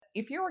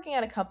if you're working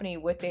at a company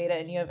with data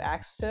and you have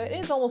access to it, it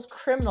is almost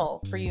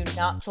criminal for you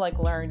not to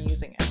learn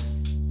using it.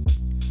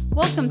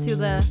 Welcome to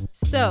the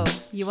So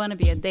You Want to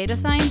Be a Data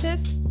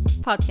Scientist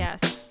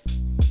podcast.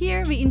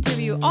 Here we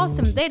interview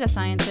awesome data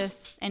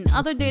scientists and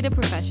other data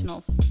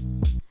professionals.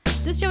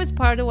 This show is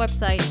part of the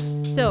website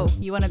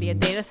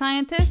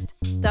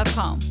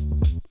soyouwannabeadatascientist.com.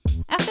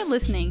 After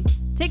listening,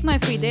 take my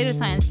free data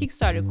science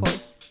Kickstarter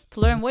course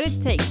to learn what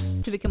it takes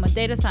to become a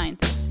data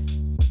scientist.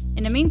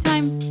 In the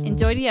meantime,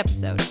 enjoy the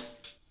episode.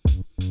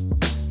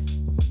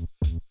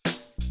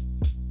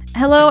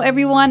 Hello,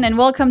 everyone, and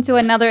welcome to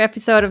another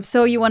episode of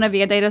So You Want to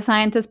Be a Data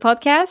Scientist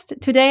podcast.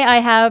 Today, I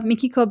have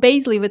Mikiko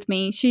Baisley with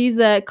me. She's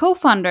a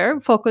co-founder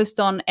focused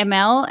on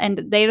ML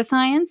and data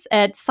science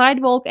at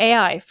Sidewalk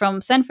AI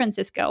from San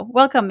Francisco.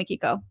 Welcome,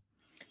 Mikiko.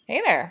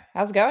 Hey there.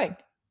 How's it going?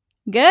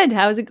 Good.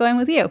 How's it going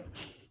with you?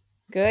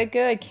 Good.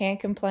 Can't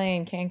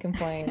complain.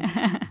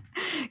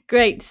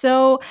 Great.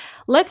 So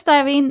let's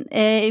dive in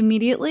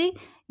immediately.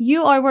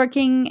 You are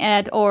working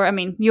at,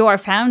 you are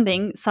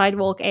founding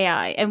Sidewalk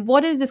AI. And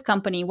what is this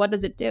company? What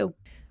does it do?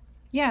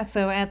 Yeah,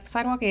 so at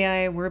Sidewalk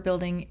AI, we're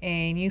building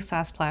a new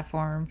SaaS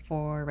platform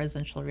for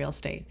residential real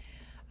estate.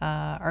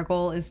 Our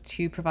goal is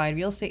to provide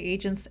real estate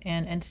agents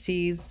and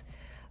entities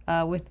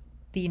with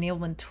the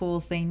enablement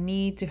tools they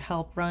need to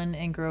help run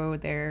and grow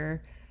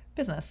their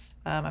business.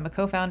 I'm a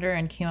co-founder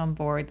and came on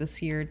board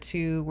this year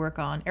to work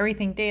on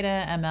everything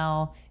data,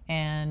 ML,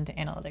 and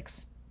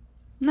analytics.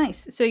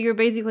 Nice. So you're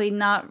basically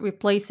not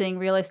replacing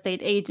real estate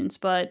agents,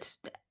 but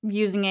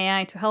using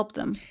AI to help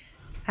them.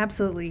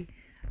 Absolutely.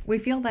 We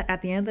feel that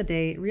at the end of the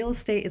day, real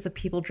estate is a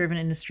people-driven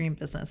industry and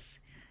business.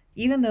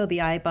 Even though the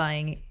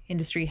iBuying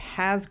industry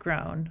has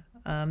grown,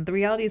 the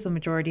reality is the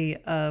majority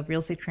of real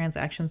estate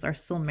transactions are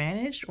still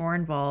managed or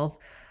involve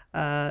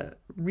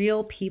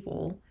real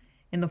people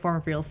in the form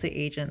of real estate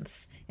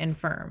agents and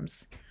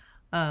firms.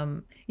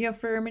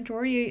 For a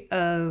majority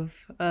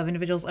of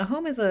individuals, a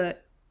home is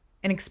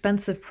an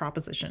expensive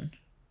proposition,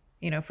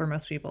 for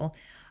most people.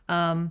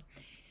 And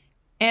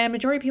a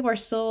majority of people are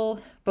still,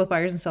 both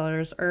buyers and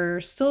sellers,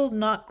 are still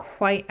not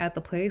quite at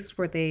the place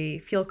where they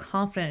feel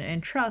confident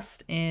and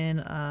trust in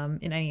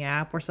any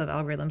app or set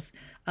of algorithms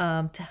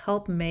to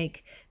help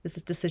make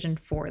this decision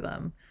for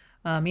them.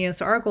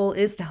 So our goal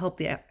is to help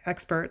the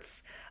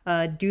experts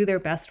do their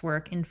best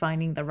work in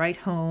finding the right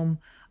home,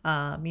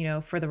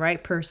 for the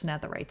right person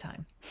at the right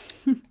time.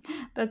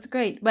 That's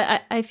great.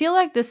 But I feel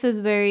like this is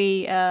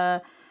very...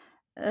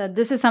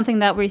 this is something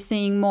that we're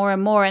seeing more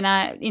and more. And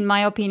in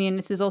my opinion,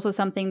 this is also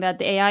something that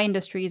the AI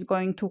industry is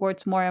going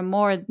towards more and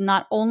more,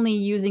 not only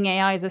using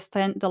AI as a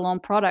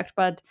standalone product,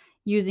 but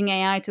using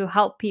AI to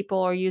help people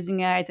or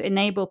using AI to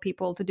enable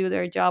people to do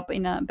their job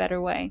in a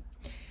better way.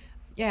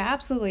 Yeah,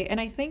 absolutely.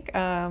 And I think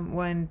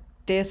when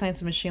data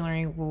science and machine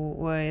learning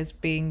was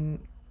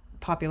being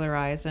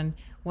popularized, and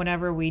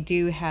whenever we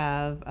do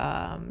have,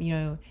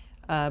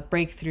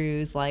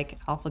 breakthroughs like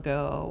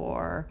AlphaGo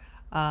or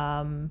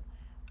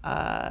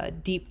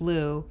Deep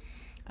Blue,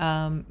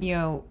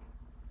 the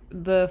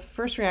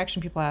first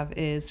reaction people have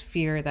is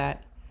fear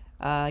that,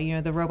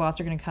 the robots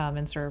are going to come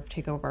and sort of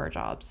take over our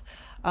jobs.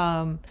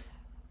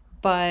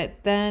 But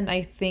then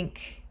I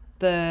think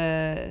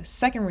the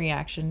second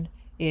reaction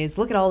is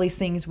look at all these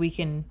things we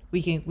can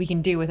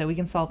do with it. We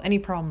can solve any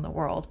problem in the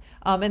world.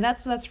 And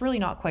that's really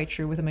not quite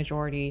true with a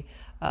majority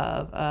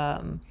of,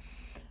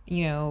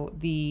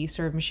 the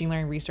sort of machine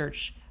learning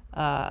research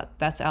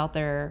that's out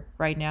there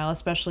right now,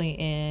 especially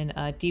in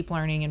deep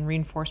learning and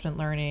reinforcement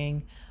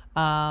learning.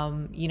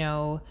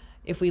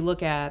 If we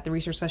look at the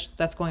research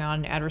that's going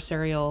on in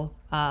adversarial,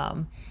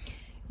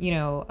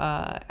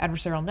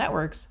 adversarial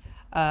networks,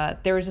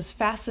 there was this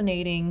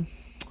fascinating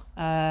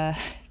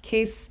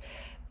case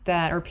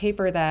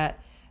paper that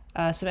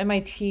some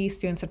MIT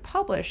students had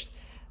published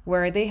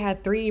where they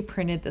had 3D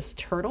printed this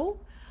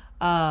turtle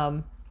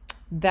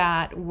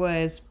that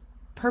was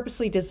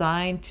purposely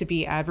designed to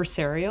be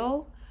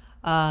adversarial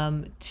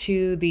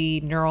to the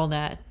neural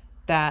net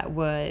that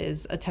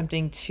was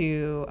attempting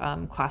to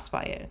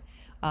classify it.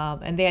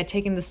 And they had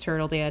taken this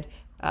turtle, they had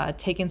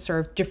taken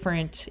sort of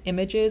different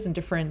images and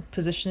different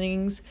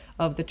positionings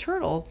of the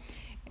turtle,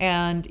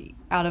 and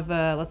out of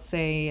let's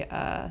say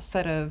a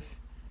set of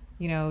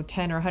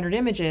 10 or 100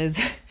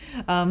 images,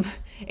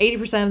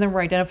 80% of them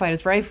were identified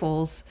as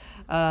rifles.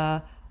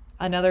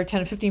 Another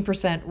 10 to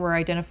 15% were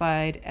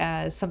identified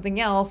as something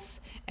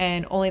else,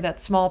 and only that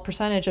small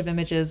percentage of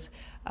images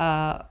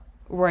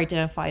were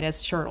identified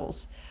as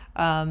turtles.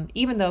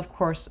 Even though, of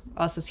course,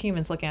 us as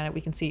humans looking at it,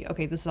 we can see,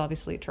 okay, this is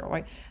obviously a turtle,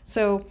 right?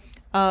 So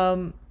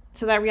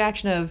that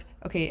reaction of,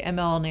 okay,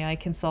 ML and AI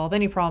can solve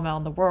any problem out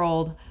in the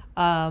world,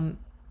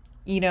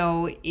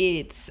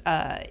 it's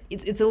a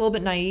little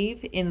bit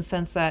naive in the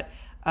sense that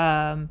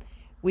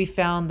we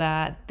found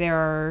that there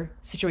are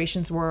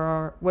situations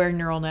where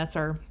neural nets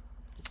are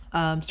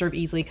sort of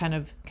easily kind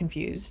of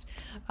confused.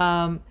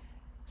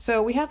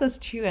 So we have those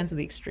two ends of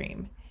the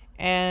extreme.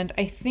 And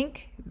I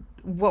think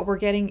what we're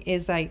getting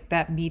is like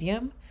that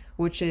medium,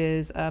 which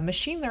is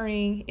machine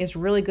learning is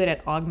really good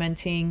at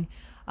augmenting,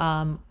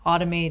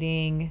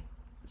 automating,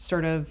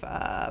 sort of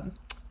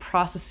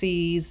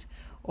processes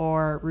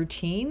or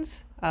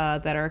routines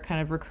that are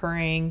kind of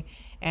recurring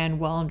and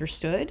well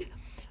understood.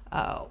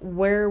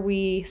 Where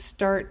we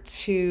start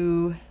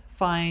to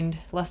find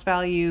less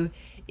value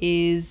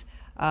is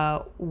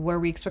where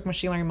we expect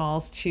machine learning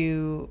models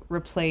to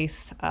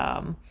replace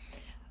an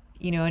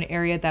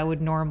area that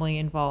would normally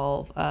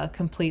involve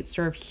complete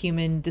sort of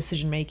human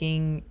decision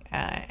making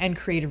and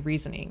creative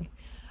reasoning.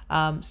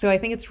 So I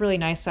think it's really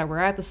nice that we're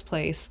at this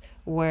place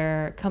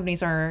where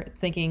companies are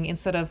thinking,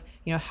 instead of,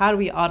 how do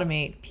we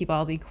automate people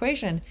out of the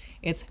equation,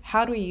 it's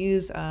how do we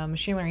use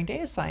machine learning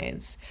data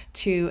science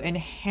to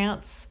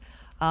enhance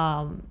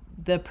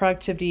the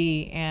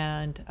productivity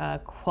and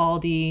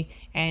quality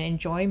and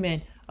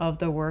enjoyment of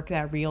the work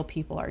that real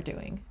people are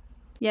doing.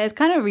 Yeah, it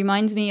kind of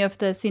reminds me of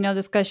this,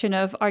 discussion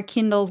of, are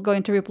Kindles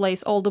going to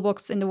replace all the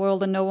books in the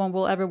world and no one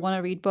will ever want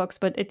to read books?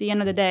 But at the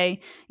end of the day,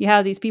 you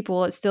have these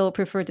people that still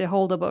prefer to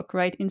hold a book,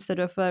 right? Instead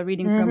of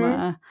reading from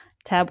a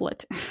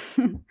tablet.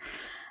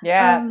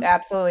 Yeah,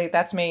 absolutely.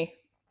 That's me.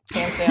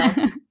 Hands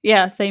down.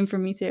 Yeah, same for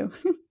me too.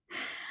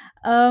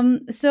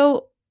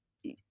 So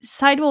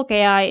Sidewalk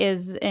AI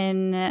is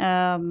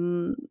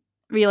in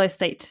real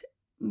estate.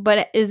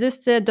 But is this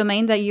the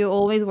domain that you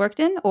always worked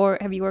in, or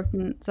have you worked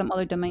in some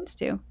other domains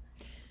too?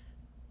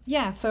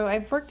 Yeah, so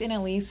I've worked in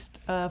at least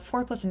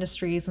 4+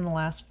 industries in the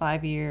last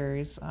 5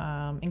 years,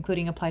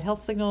 including applied health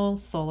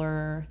signals,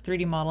 solar,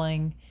 3D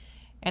modeling,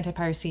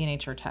 anti-piracy,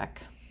 and HR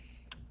tech.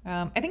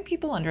 I think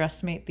people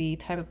underestimate the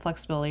type of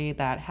flexibility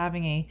that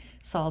having a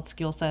solid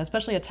skill set,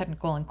 especially a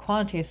technical and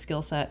quantitative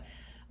skill set,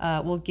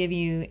 will give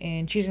you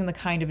in choosing the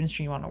kind of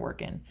industry you want to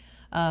work in.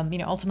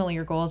 Ultimately,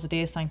 your goal as a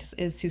data scientist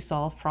is to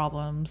solve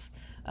problems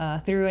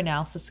through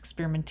analysis,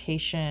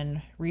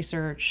 experimentation,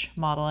 research,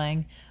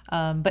 modeling,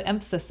 but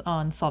emphasis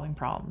on solving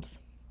problems.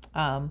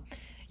 And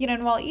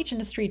while each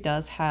industry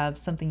does have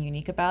something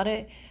unique about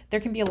it,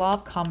 there can be a lot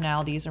of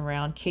commonalities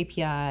around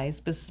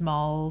KPIs, business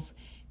models,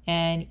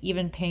 and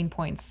even pain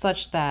points,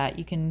 such that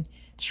you can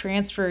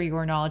transfer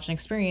your knowledge and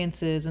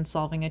experiences in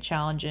solving a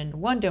challenge in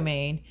one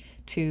domain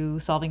to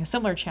solving a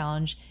similar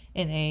challenge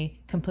in a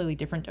completely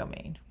different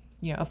domain.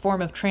 A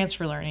form of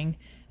transfer learning,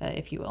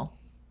 if you will.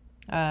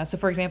 So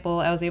for example,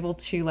 I was able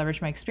to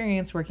leverage my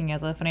experience working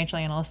as a financial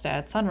analyst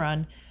at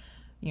Sunrun,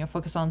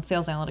 focus on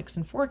sales analytics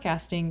and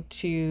forecasting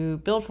to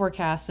build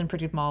forecasts and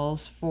predictive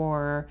models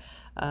for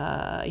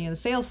the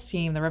sales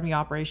team, the revenue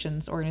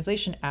operations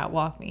organization at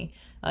WalkMe,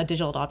 a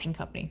digital adoption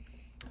company.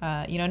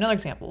 Another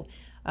example,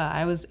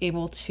 I was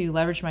able to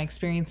leverage my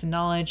experience and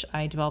knowledge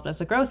I developed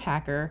as a growth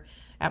hacker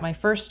at my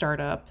first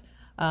startup,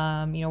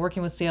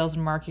 working with sales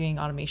and marketing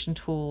automation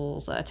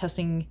tools,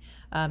 testing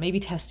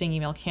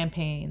email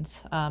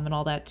campaigns, and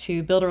all that,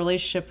 to build a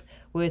relationship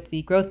with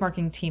the growth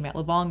marketing team at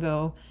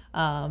Livongo,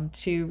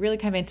 to really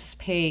kind of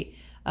anticipate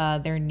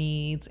their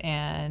needs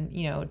and,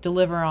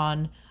 deliver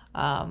on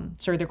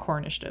sort of their core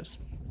initiatives.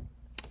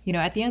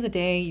 At the end of the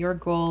day, your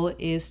goal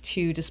is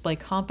to display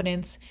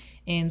competence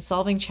in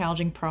solving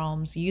challenging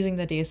problems using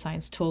the data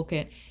science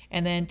toolkit,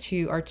 and then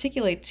to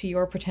articulate to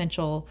your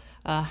potential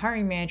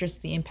hiring managers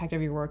the impact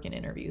of your work in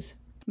interviews.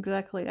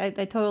 Exactly. I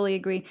totally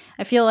agree.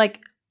 I feel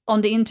like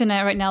on the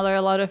internet right now, there are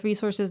a lot of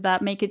resources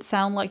that make it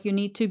sound like you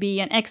need to be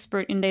an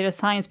expert in data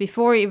science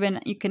before you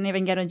can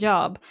even get a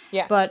job.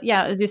 Yeah. But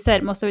yeah, as you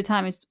said, most of the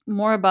time it's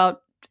more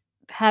about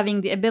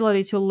having the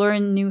ability to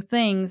learn new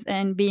things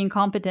and being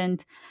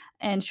competent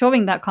and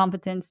showing that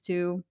competence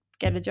to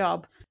get a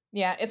job.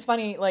 Yeah, it's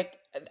funny. Like,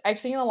 I've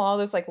seen a lot of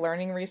those like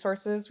learning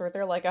resources where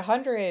they're like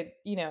 100,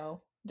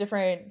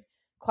 different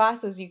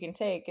classes you can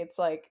take. It's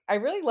like, I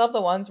really love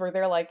the ones where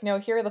they're like, no,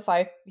 here are the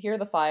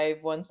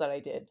five ones that I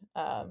did.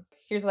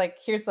 Here's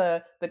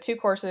the two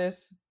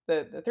courses,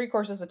 the three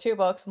courses, the two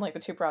books, and like the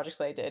two projects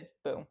that I did.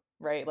 Boom.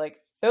 Right.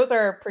 Like, those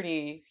are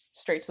pretty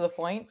straight to the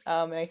point.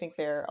 And I think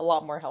they're a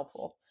lot more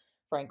helpful,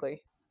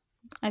 frankly.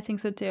 I think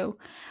so too.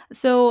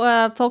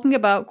 So, talking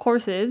about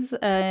courses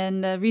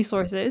and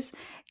resources,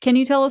 can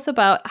you tell us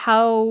about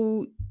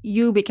how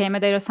you became a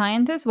data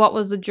scientist? What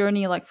was the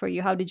journey like for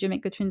you? How did you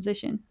make the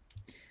transition?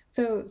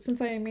 So, since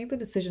I made the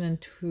decision in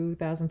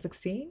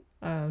 2016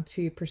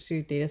 to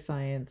pursue data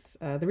science,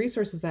 the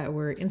resources that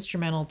were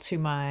instrumental to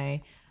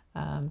my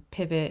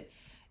pivot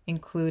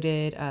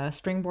included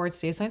Springboard's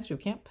Data Science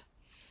Bootcamp,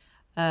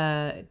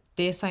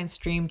 Data Science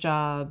Dream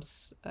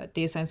Jobs,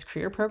 Data Science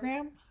Career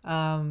Program,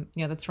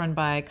 that's run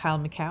by Kyle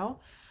McCow,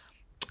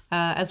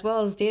 as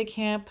well as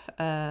DataCamp,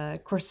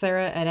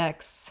 Coursera,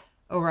 edX,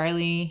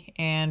 O'Reilly,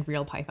 and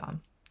RealPython.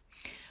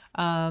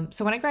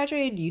 So when I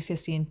graduated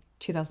UCSC in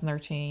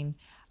 2013,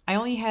 I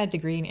only had a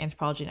degree in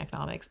anthropology and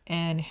economics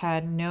and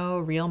had no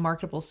real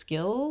marketable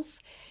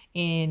skills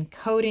in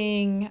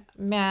coding,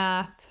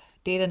 math,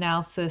 data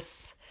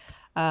analysis,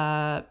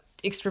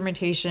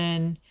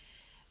 experimentation,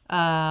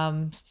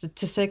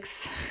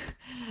 statistics,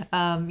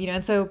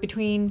 and so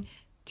between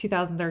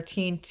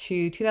 2013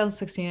 to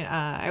 2016,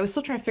 I was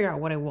still trying to figure out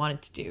what I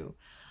wanted to do.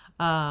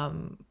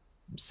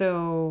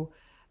 So,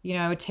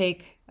 I would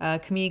take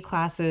community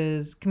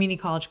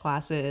college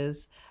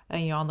classes,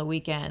 on the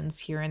weekends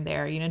here and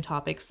there,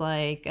 topics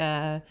like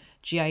GIS,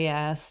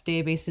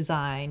 database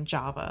design,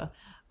 Java.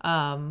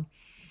 Um,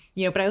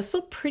 but I was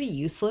still pretty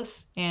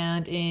useless.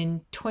 And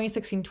in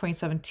 2016,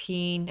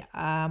 2017,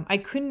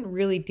 I couldn't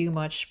really do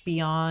much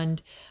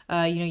beyond,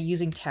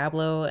 using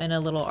Tableau and a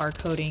little R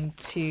coding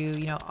to,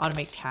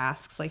 automate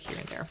tasks like here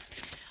and there.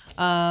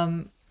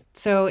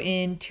 So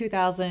in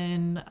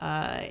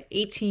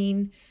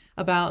 2018,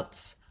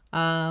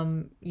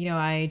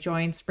 I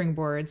joined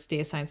Springboard's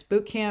data science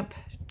bootcamp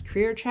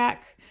career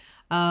track,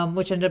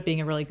 which ended up being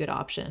a really good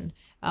option.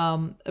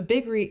 A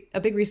big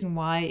reason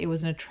why it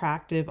was an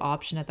attractive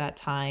option at that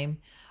time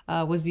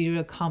was due to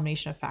a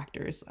combination of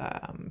factors,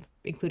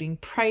 including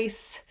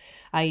price,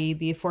 i.e.,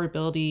 the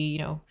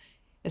affordability,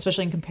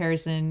 especially in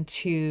comparison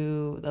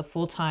to the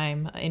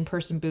full-time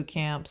in-person boot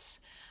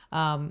camps.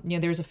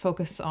 There is a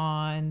focus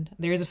on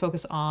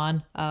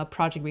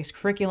project-based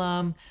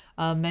curriculum,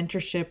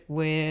 mentorship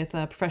with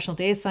professional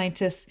data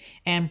scientists,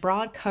 and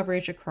broad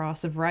coverage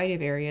across a variety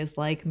of areas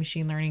like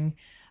machine learning,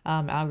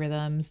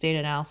 algorithms, data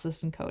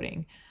analysis, and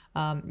coding.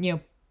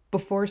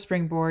 Before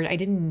Springboard, I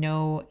didn't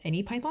know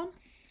any Python,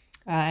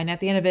 and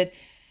at the end of it,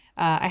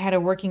 I had a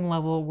working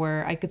level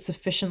where I could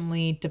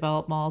sufficiently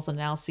develop models and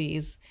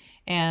analyses.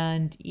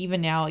 And even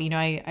now,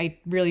 I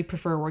really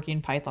prefer working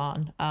in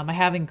Python. I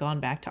haven't gone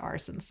back to R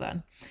since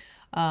then.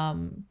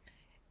 And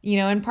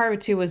part of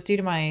it too was due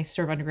to my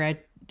sort of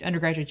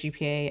undergraduate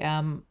GPA.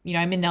 I'm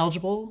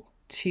ineligible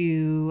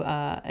to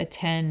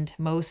attend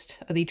most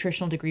of the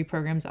traditional degree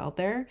programs out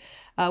there,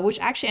 which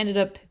actually ended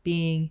up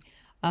being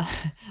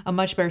a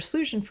much better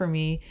solution for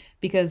me,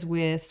 because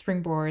with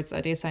Springboard's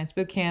data science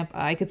bootcamp,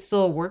 I could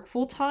still work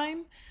full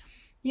time,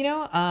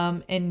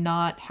 and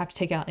not have to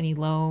take out any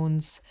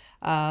loans.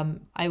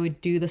 I would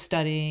do the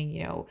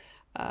studying,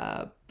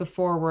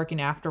 before work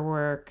and after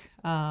work.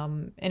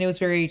 And it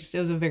was a very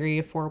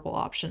affordable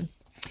option.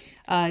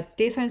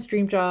 Data Science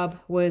Dream Job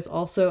was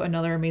also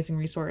another amazing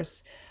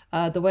resource.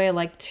 The way I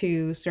like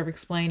to sort of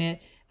explain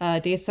it,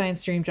 Data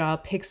Science Dream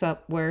Job picks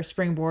up where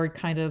Springboard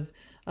kind of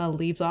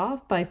leaves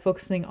off by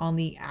focusing on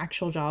the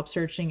actual job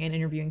searching and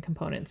interviewing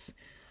components.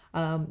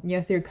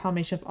 Through a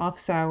combination of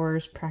office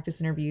hours,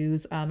 practice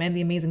interviews, and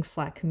the amazing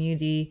Slack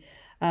community,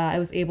 I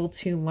was able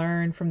to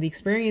learn from the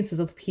experiences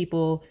of the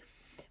people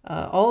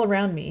all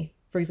around me.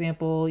 For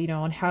example,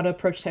 on how to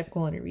approach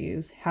technical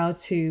interviews, how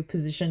to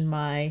position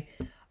my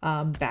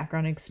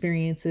background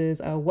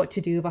experiences, what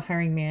to do if a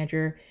hiring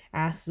manager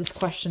asks this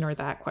question or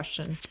that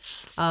question.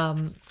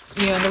 And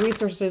the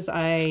resources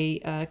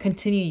I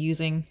continue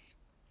using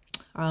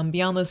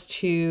beyond those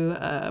two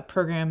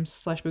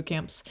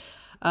programs/bootcamps,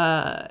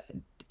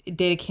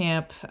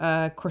 DataCamp,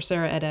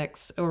 Coursera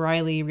edX,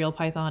 O'Reilly,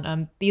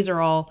 RealPython. These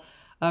are all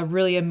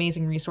really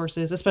amazing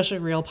resources, especially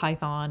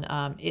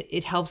RealPython.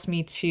 It helps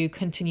me to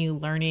continue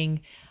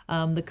learning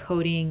the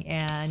coding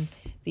and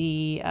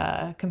the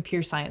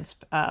computer science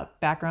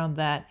background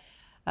that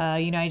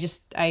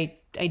I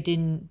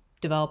didn't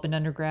develop in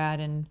undergrad,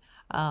 and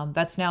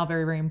that's now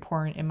very, very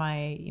important in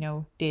my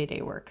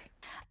day-to-day work.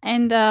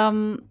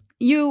 And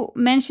you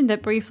mentioned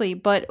it briefly,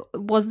 but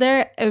was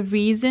there a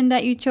reason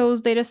that you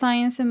chose data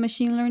science and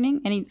machine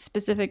learning? Any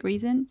specific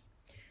reason?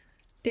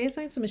 Data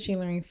science and machine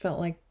learning felt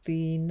like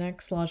the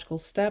next logical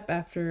step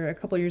after a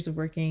couple of years of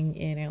working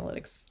in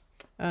analytics.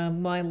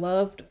 While I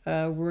loved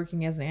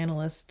working as an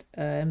analyst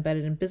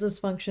embedded in business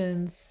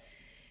functions,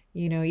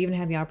 even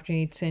had the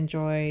opportunity to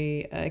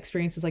enjoy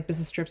experiences like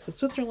business trips to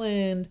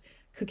Switzerland,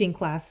 cooking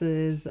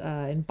classes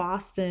in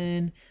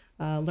Boston,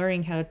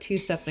 learning how to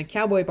two-step in a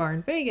cowboy bar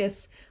in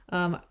Vegas,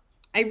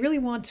 I really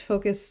want to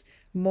focus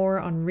more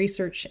on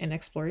research and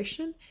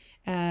exploration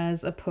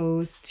as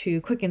opposed to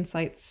quick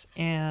insights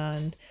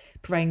and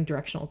providing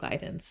directional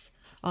guidance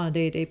on a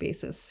day-to-day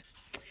basis.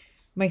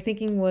 My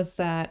thinking was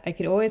that I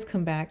could always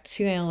come back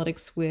to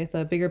analytics with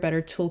a bigger,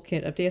 better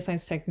toolkit of data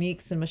science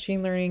techniques and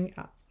machine learning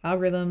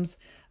algorithms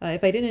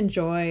if I didn't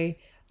enjoy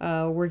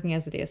working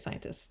as a data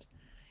scientist.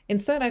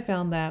 Instead, I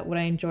found that what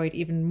I enjoyed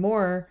even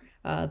more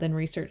than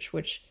research,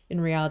 which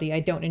in reality I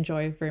don't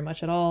enjoy very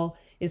much at all,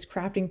 is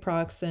crafting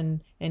products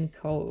and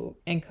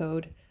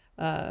code,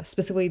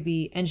 specifically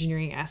the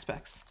engineering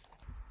aspects.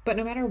 But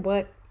no matter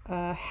what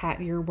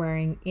hat you're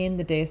wearing in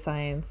the data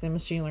science and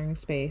machine learning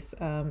space,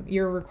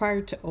 you're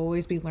required to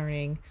always be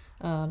learning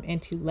and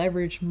to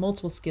leverage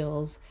multiple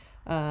skills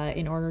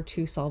in order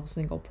to solve a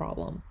single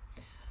problem.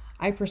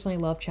 I personally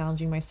love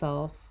challenging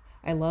myself.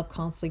 I love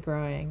constantly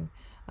growing.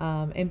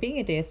 And being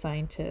a data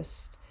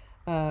scientist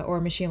or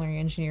a machine learning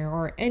engineer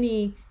or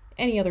any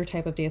other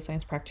type of data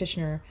science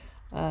practitioner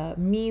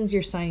means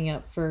you're signing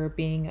up for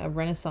being a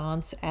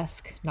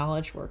Renaissance-esque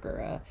knowledge worker,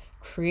 a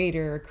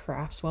creator, a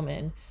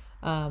craftswoman,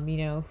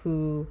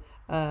 who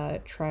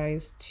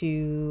tries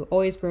to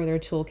always grow their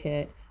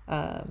toolkit,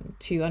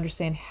 to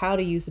understand how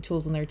to use the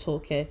tools in their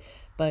toolkit,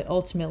 but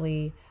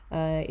ultimately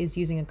is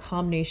using a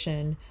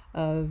combination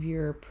of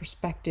your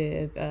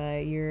perspective,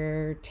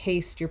 your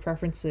taste, your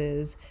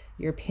preferences,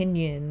 your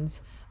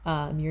opinions,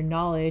 your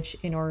knowledge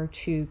in order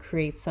to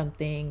create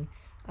something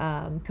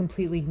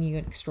completely new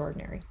and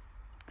extraordinary.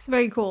 It's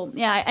very cool.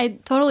 Yeah, I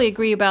totally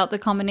agree about the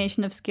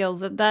combination of skills.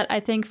 That I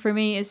think for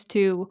me is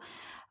to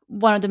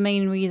one of the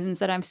main reasons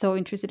that I'm so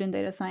interested in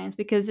data science,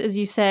 because as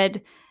you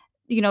said,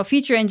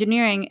 feature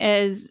engineering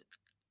is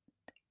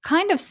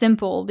kind of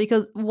simple,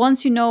 because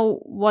once you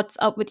know what's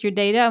up with your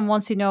data and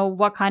once you know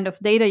what kind of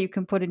data you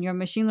can put in your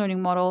machine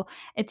learning model,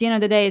 at the end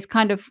of the day, it's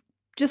kind of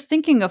just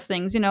thinking of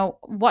things,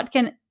 what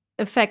can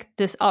affect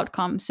this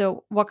outcome.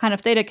 So what kind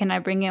of data can I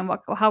bring in?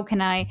 How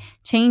can I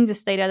change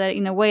this data that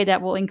in a way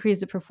that will increase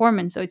the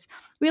performance? So it's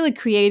really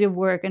creative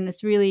work, and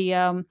it's really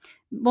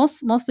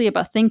mostly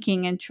about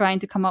thinking and trying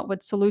to come up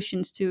with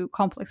solutions to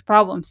complex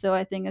problems. So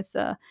I think it's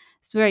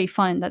very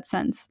fun in that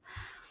sense.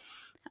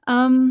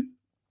 Um,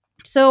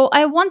 so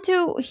I want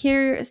to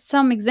hear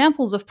some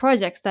examples of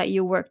projects that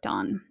you worked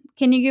on.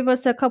 Can you give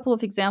us a couple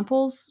of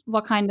examples?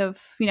 What kind of,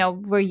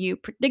 were you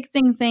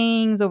predicting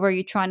things, or were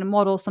you trying to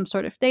model some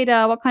sort of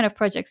data? What kind of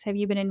projects have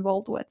you been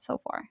involved with so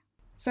far?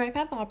 So I've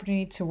had the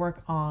opportunity to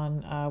work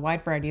on a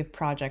wide variety of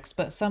projects,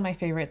 but some of my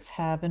favorites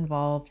have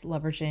involved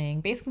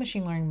leveraging basic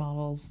machine learning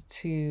models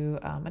to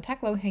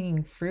attack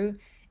low-hanging fruit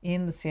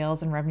in the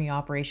sales and revenue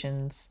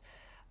operations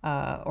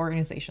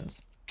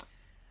organizations.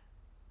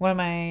 One of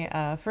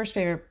my first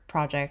favorite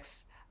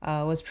projects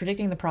was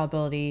predicting the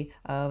probability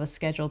of a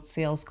scheduled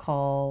sales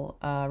call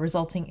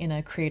resulting in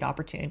a create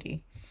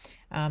opportunity.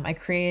 I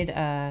created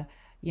a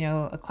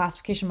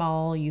classification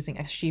model using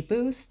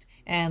XGBoost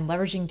and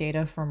leveraging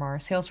data from our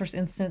Salesforce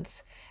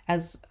instance,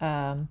 as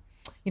well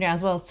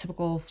as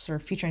typical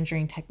sort of feature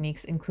engineering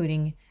techniques,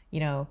 including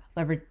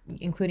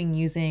including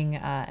using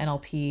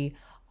NLP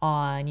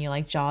on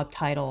like job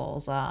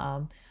titles,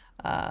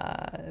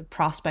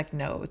 prospect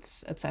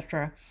notes,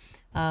 etc.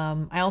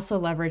 I also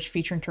leverage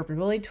feature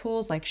interpretability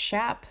tools like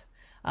SHAP,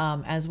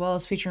 as well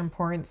as feature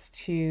importance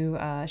to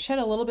shed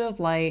a little bit of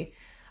light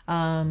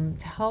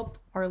to help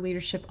our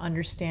leadership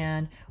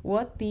understand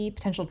what the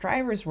potential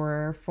drivers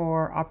were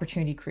for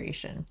opportunity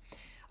creation.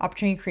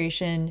 Opportunity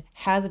creation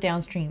has a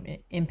downstream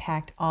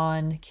impact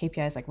on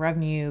KPIs like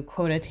revenue,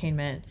 quota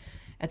attainment,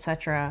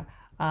 etc.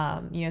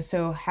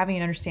 So having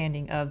an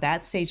understanding of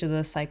that stage of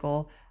the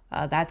cycle,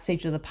 that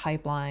stage of the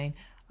pipeline,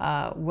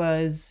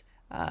 was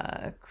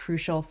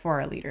crucial for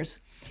our leaders.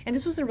 And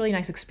this was a really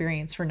nice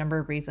experience for a number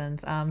of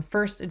reasons.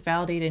 First, it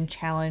validated and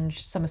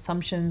challenged some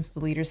assumptions the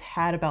leaders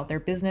had about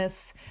their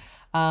business.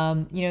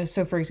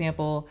 So for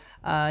example,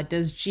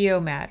 does geo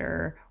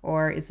matter,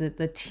 or is it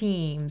the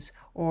teams,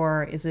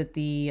 or is it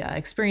the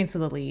experience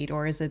of the lead,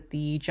 or is it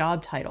the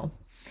job title?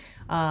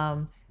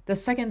 The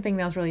second thing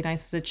that was really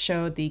nice is it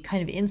showed the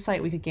kind of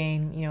insight we could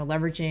gain,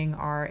 leveraging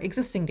our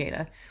existing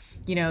data.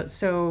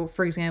 So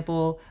for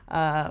example,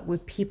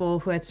 with people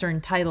who had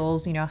certain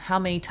titles, how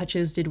many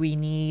touches did we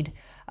need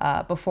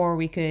before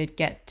we could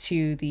get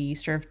to the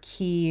sort of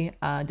key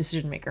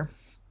decision maker?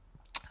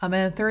 And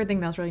the third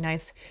thing that was really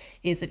nice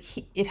is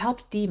it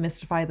helped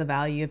demystify the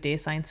value of data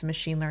science and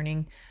machine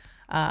learning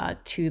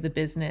to the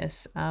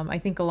business. I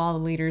think a lot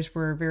of the leaders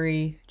were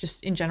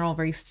just in general,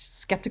 very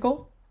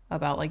skeptical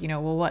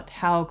about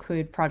how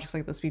could projects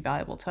like this be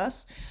valuable to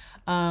us?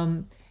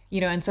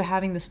 And so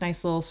having this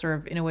nice little sort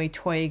of, in a way,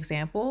 toy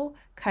example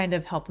kind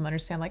of helped them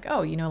understand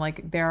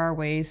there are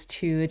ways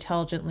to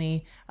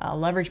intelligently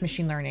leverage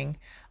machine learning,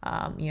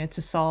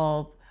 to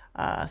solve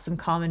some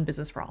common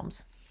business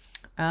problems.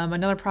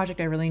 Another project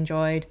I really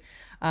enjoyed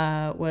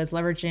was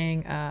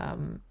leveraging,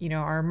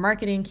 our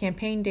marketing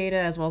campaign data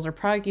as well as our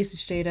product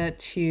usage data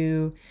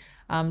to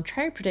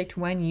try to predict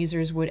when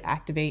users would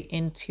activate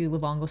into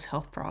Livongo's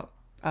health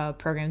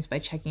programs by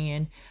checking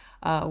in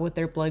with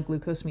their blood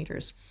glucose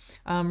meters.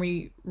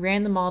 We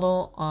ran the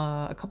model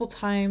a couple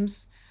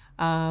times,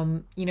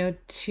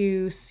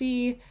 to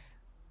see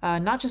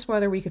not just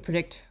whether we could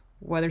predict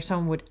whether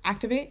someone would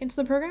activate into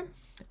the program,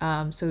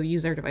 so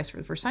use their device for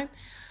the first time,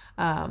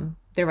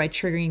 thereby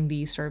triggering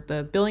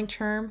the billing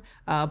term,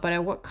 but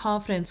at what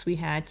confidence we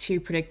had to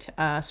predict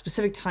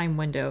specific time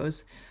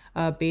windows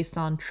based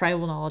on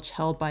tribal knowledge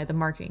held by the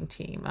marketing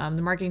team.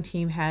 The marketing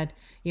team had,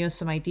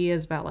 some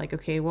ideas about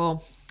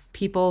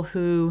people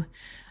who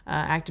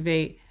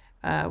activate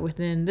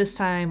within this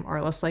time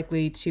are less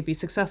likely to be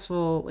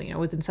successful,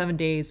 within 7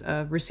 days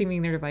of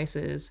receiving their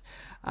devices,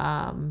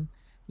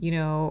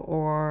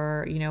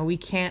 we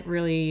can't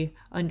really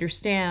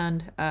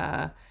understand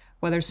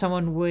whether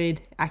someone would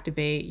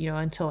activate,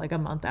 until a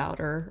month out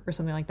or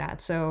something like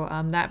that. So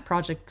that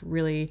project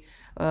really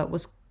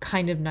was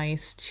kind of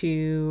nice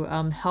to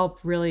help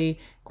really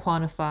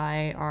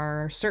quantify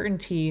our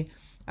certainty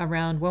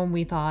around when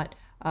we thought,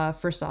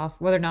 first off,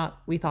 whether or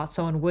not we thought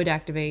someone would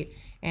activate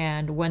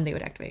and when they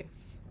would activate.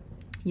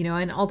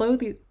 And although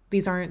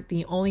these aren't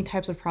the only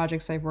types of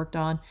projects I've worked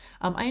on,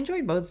 I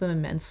enjoyed both of them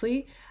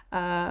immensely,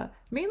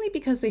 mainly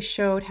because they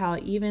showed how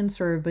even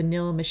sort of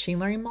vanilla machine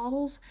learning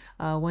models,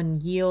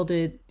 when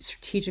yielded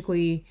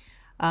strategically,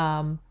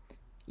 and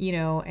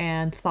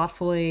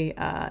thoughtfully,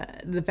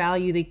 the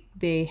value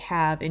they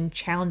have in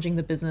challenging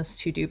the business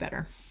to do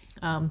better.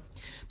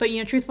 But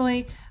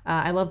truthfully,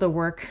 I love the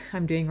work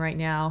I'm doing right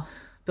now,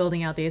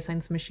 building out data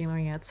science and machine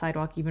learning at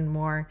Sidewalk even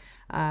more,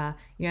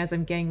 as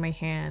I'm getting my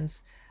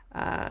hands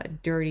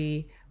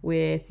dirty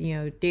with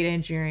data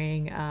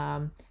engineering,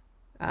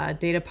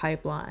 data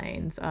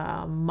pipelines,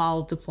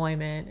 model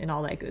deployment, and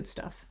all that good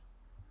stuff.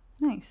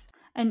 Nice.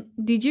 And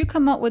did you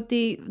come up with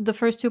the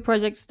first two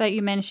projects that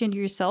you mentioned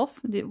yourself?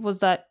 Was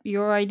that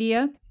your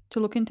idea to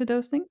look into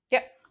those things?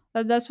 Yep.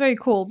 That's very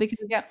cool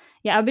because, Yep.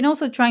 yeah, I've been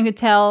also trying to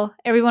tell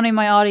everyone in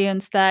my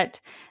audience that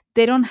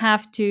they don't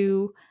have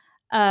to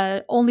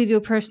only do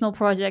personal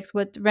projects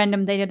with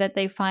random data that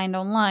they find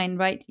online,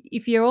 right?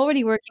 If you're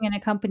already working in a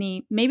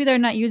company, maybe they're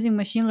not using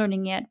machine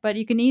learning yet, but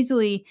you can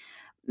easily,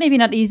 maybe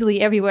not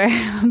easily everywhere,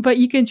 but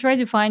you can try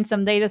to find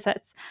some data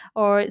sets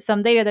or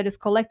some data that is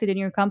collected in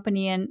your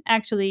company and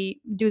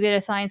actually do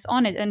data science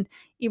on it. And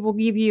it will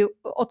give you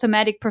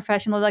automatic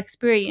professional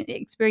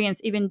experience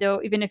even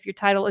if your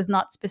title is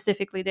not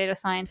specifically data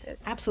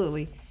scientist.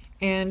 Absolutely.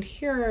 And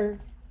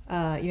here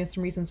are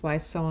some reasons why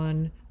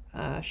someone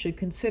should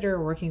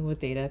consider working with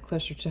data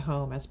closer to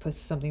home as opposed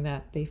to something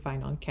that they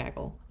find on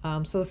Kaggle.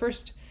 So the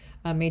first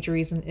major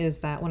reason is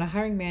that when a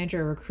hiring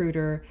manager or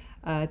recruiter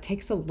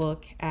takes a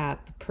look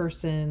at the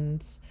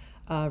person's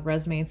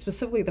resume, and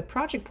specifically the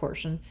project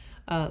portion,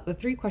 the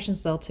three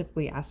questions they'll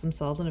typically ask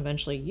themselves, and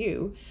eventually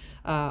you,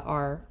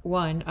 are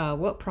one,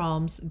 what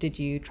problems did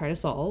you try to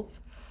solve?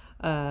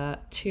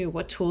 Two,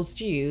 what tools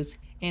did you use?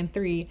 And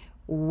three,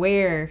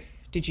 where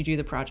did you do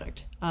the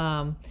project?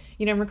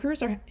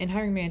 Recruiters and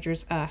hiring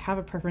managers have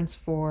a preference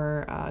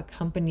for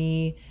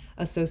company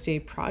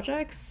associated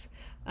projects.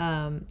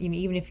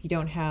 Even if you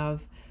don't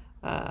have,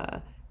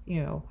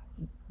 you know,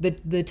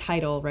 the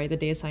title, right, the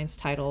data science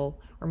title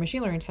or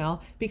machine learning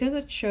title, because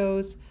it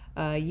shows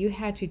you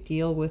had to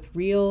deal with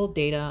real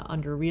data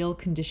under real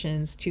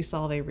conditions to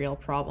solve a real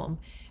problem.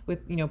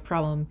 With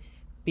problem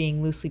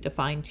being loosely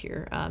defined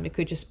here, it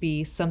could just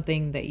be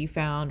something that you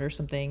found or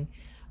something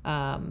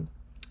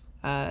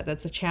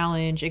that's a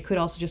challenge. It could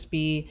also just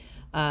be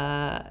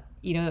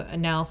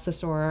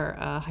analysis or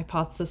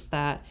hypothesis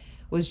that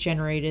was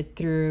generated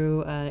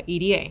through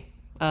EDA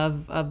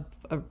of a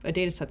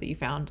data set that you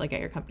found like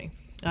at your company.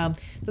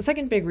 The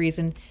second big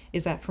reason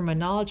is that from a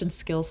knowledge and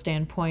skill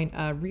standpoint,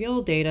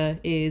 real data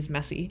is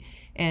messy,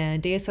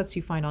 and data sets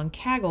you find on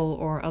Kaggle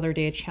or other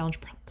data challenge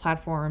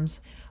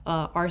platforms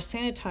are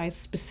sanitized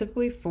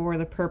specifically for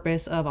the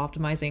purpose of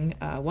optimizing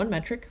one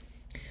metric,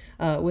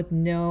 with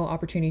no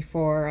opportunity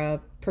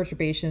for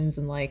perturbations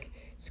in like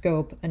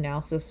scope,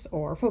 analysis,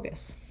 or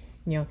focus.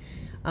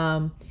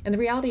 And the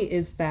reality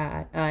is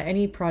that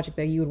any project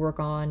that you would work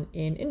on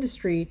in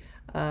industry,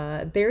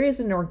 there is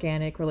an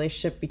organic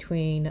relationship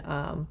between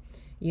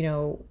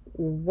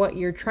what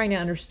you're trying to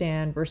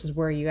understand versus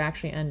where you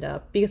actually end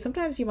up, because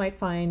sometimes you might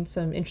find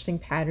some interesting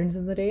patterns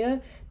in the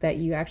data that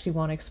you actually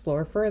want to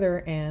explore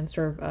further and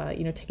sort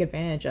of take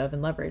advantage of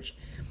and leverage.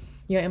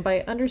 And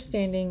by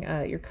understanding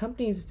your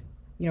company's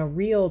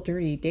real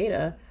dirty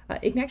data,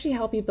 it can actually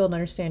help you build an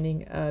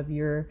understanding of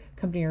your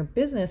company or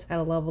business at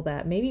a level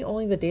that maybe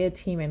only the data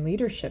team and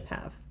leadership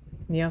have.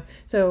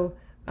 So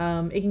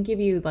it can give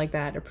you like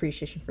that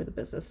appreciation for the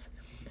business.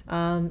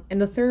 And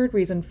the third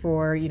reason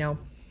for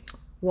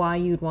why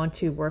you'd want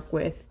to work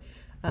with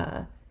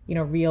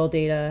real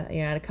data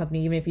at a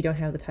company, even if you don't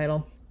have the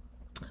title,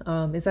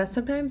 is that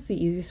sometimes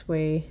the easiest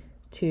way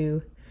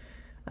to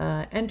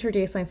enter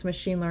data science and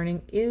machine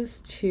learning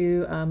is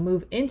to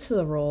move into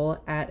the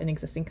role at an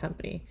existing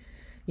company.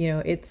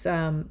 It's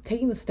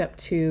taking the step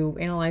to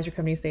analyze your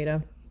company's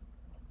data,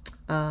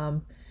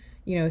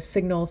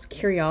 signals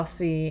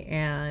curiosity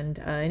and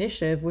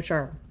initiative, which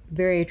are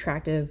very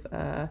attractive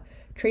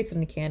traits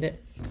in a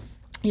candidate.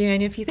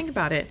 And if you think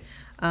about it,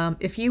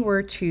 if you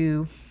were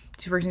to,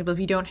 for example, if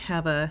you don't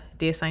have a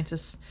data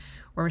scientist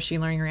or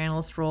machine learning or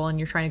analyst role and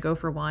you're trying to go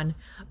for one,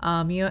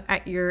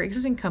 at your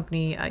existing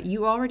company,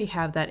 you already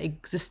have that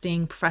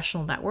existing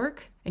professional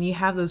network and you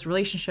have those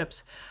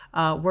relationships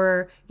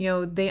where,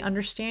 they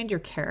understand your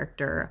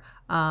character.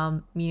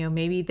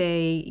 Maybe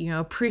they,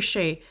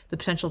 appreciate the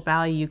potential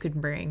value you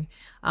could bring.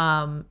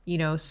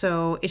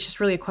 So it's just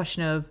really a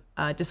question of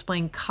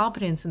displaying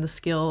competence in the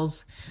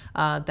skills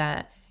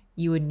that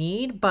you would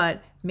need,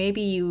 but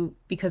maybe you,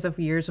 because of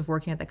years of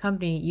working at the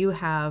company, you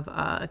have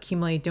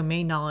accumulated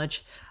domain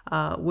knowledge,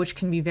 which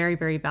can be very,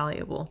 very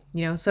valuable.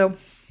 So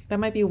that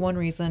might be one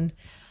reason,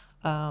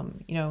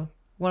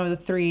 one of the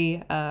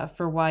three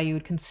for why you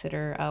would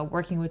consider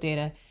working with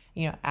data,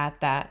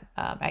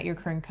 at your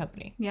current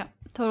company. Yeah,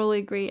 totally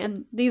agree.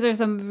 And these are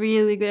some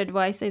really good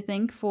advice, I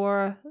think,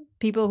 for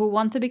people who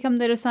want to become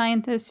data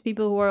scientists,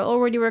 people who are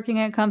already working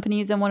at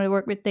companies and want to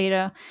work with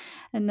data.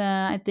 And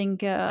I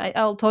think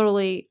I'll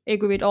totally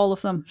agree with all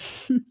of them.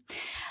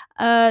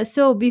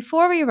 So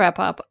before we wrap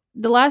up,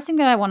 the last thing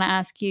that I want to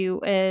ask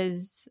you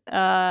is,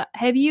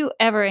 have you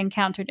ever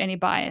encountered any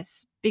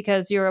bias?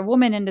 Because you're a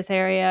woman in this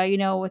area,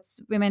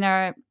 women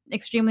are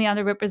extremely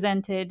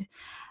underrepresented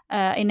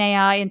in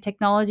AI and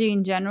technology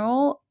in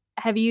general.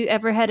 Have you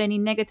ever had any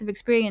negative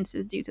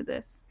experiences due to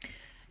this?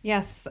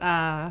 Yes,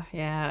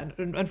 yeah,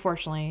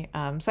 unfortunately.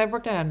 So I've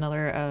worked at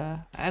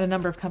at a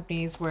number of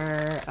companies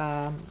where,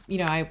 I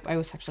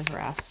was sexually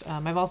harassed.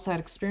 I've also had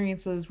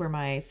experiences where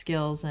my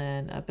skills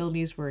and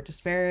abilities were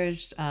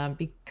disparaged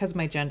because of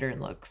my gender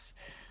and looks.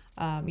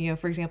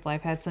 For example,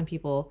 I've had some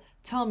people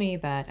tell me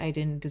that I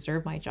didn't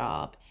deserve my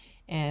job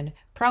and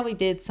probably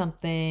did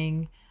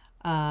something,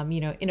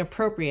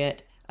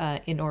 inappropriate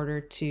in order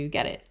to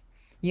get it.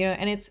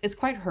 And it's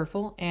quite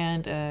hurtful.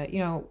 And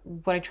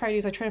what I try to do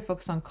is I try to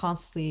focus on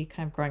constantly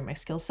kind of growing my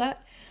skill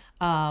set,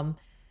 and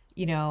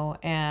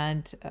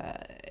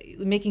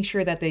making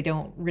sure that they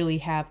don't really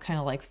have kind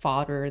of like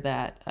fodder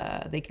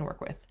that they can work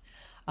with.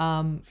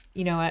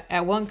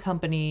 At one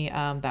company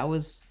that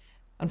was,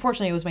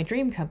 unfortunately, it was my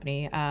dream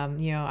company.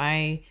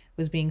 I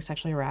was being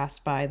sexually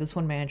harassed by this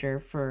one manager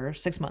for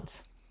 6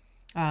 months.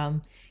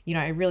 I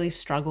really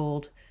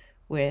struggled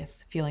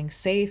with feeling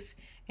safe,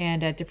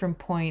 and at different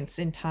points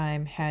in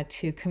time had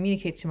to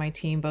communicate to my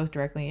team, both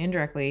directly and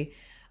indirectly,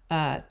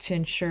 to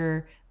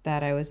ensure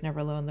that I was never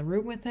alone in the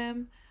room with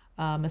him,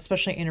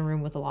 especially in a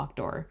room with a locked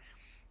door.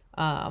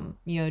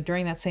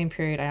 During that same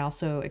period, I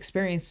also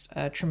experienced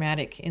a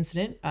traumatic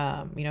incident,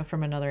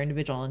 from another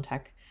individual in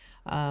tech.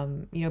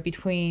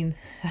 Between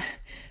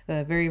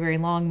the very, very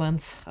long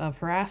months of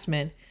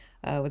harassment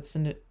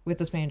with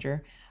this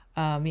manager,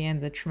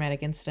 and the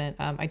traumatic incident,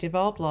 I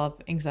developed a lot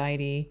of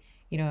anxiety,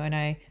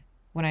 and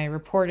when I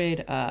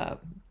reported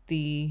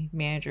the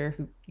manager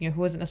who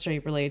wasn't necessarily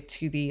related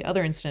to the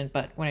other incident,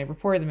 but when I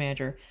reported the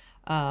manager,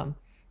 to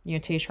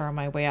HR on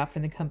my way out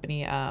from the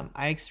company,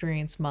 I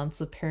experienced months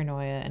of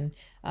paranoia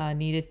and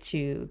needed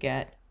to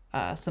get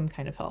some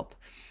kind of help,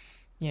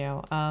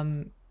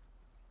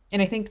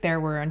 and I think there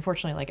were,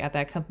 unfortunately, like at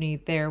that company,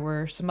 there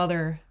were some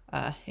other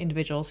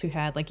individuals who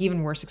had like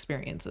even worse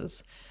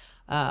experiences,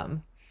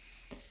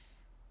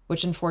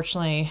 which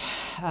unfortunately,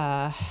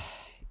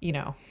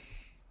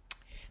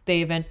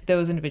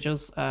 those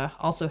individuals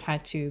also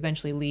had to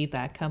eventually leave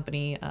that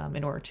company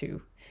in order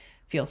to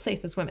feel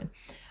safe as women.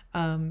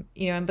 And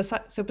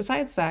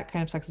besides that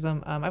kind of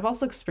sexism, I've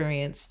also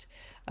experienced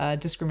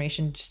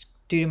discrimination just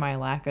due to my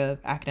lack of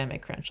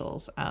academic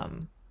credentials.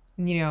 I'm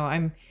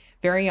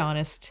very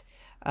honest,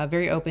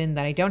 very open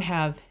that I don't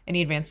have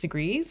any advanced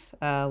degrees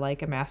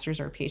like a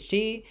master's or a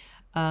PhD.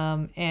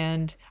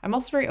 And I'm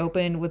also very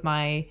open with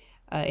my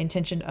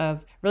intention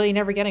of really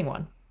never getting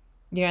one.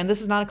 And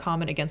this is not a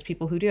comment against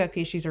people who do have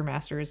PhDs or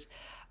masters.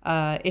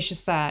 It's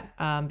just that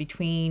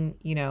between,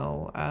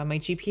 my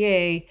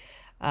GPA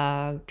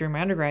during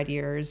my undergrad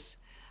years,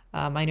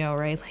 I know,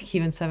 right? Like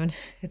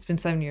it's been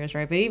 7 years,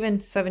 right? But even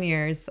 7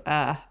 years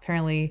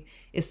apparently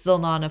is still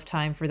not enough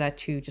time for that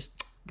to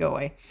just go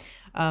away.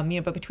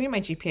 But between my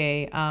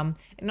GPA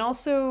and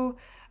also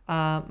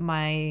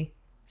my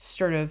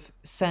sort of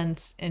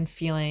sense and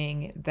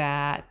feeling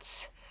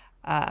that,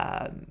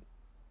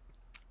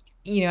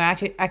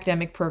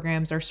 academic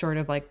programs are sort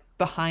of like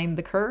behind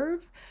the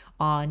curve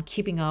on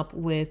keeping up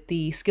with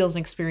the skills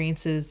and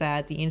experiences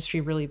that the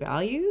industry really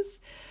values.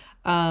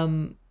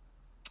 I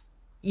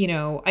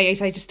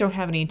just don't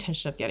have any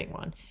intention of getting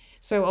one.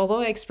 So although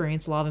I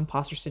experience a lot of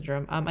imposter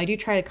syndrome, I do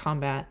try to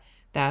combat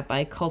that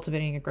by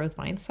cultivating a growth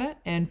mindset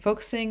and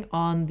focusing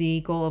on the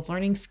goal of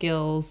learning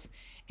skills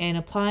and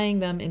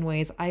applying them in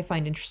ways I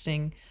find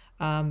interesting,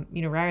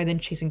 rather than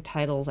chasing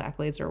titles,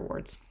 accolades, or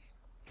awards.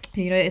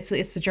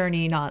 It's the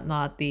journey,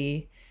 not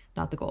the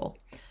goal.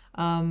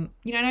 And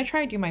I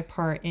try to do my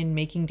part in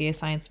making data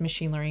science,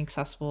 machine learning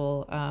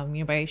accessible,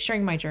 by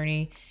sharing my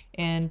journey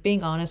and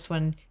being honest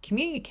when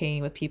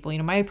communicating with people,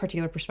 my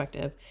particular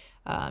perspective,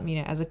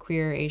 as a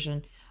queer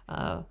Asian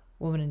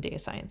woman in data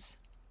science.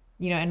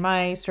 And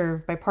my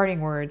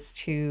parting words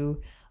to,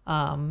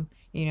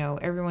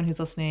 everyone who's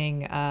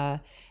listening,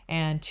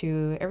 and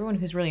to everyone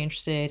who's really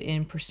interested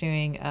in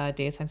pursuing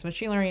data science,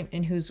 machine learning,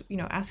 and who's,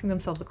 asking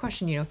themselves the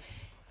question,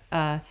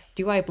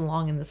 do I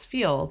belong in this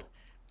field?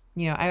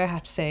 I would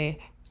have to say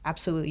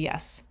absolutely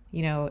yes.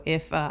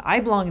 If I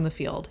belong in the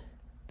field,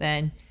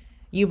 then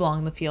you belong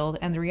in the field.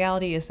 And the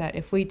reality is that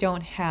if we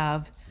don't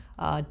have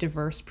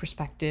diverse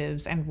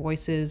perspectives and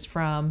voices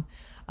from,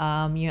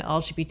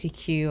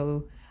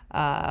 LGBTQ,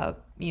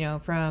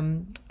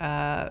 from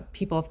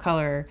people of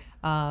color,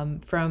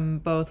 from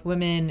both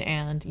women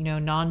and,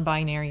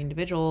 non-binary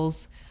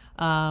individuals,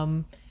 we'll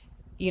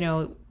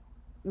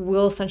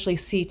essentially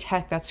see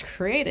tech that's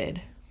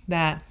created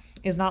that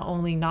is not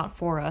only not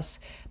for us,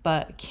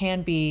 but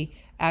can be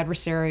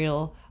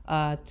adversarial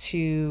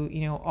to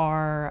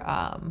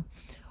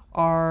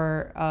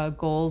our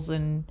goals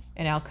and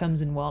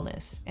outcomes and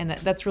wellness. And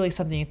that's really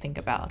something to think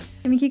about.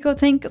 Mikiko,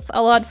 thanks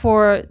a lot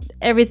for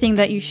everything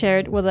that you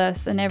shared with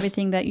us and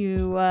everything that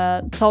you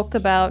talked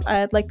about.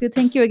 I'd like to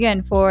thank you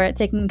again for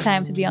taking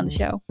time to be on the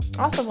show.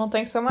 Awesome. Well,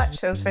 thanks so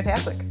much. It was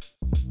fantastic.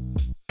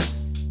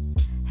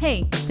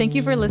 Hey, thank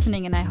you for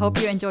listening, and I hope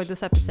you enjoyed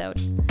this episode.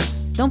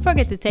 Don't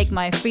forget to take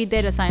my free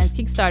data science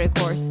Kickstarter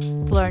course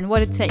to learn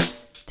what it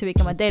takes to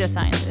become a data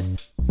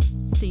scientist.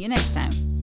 See you next time.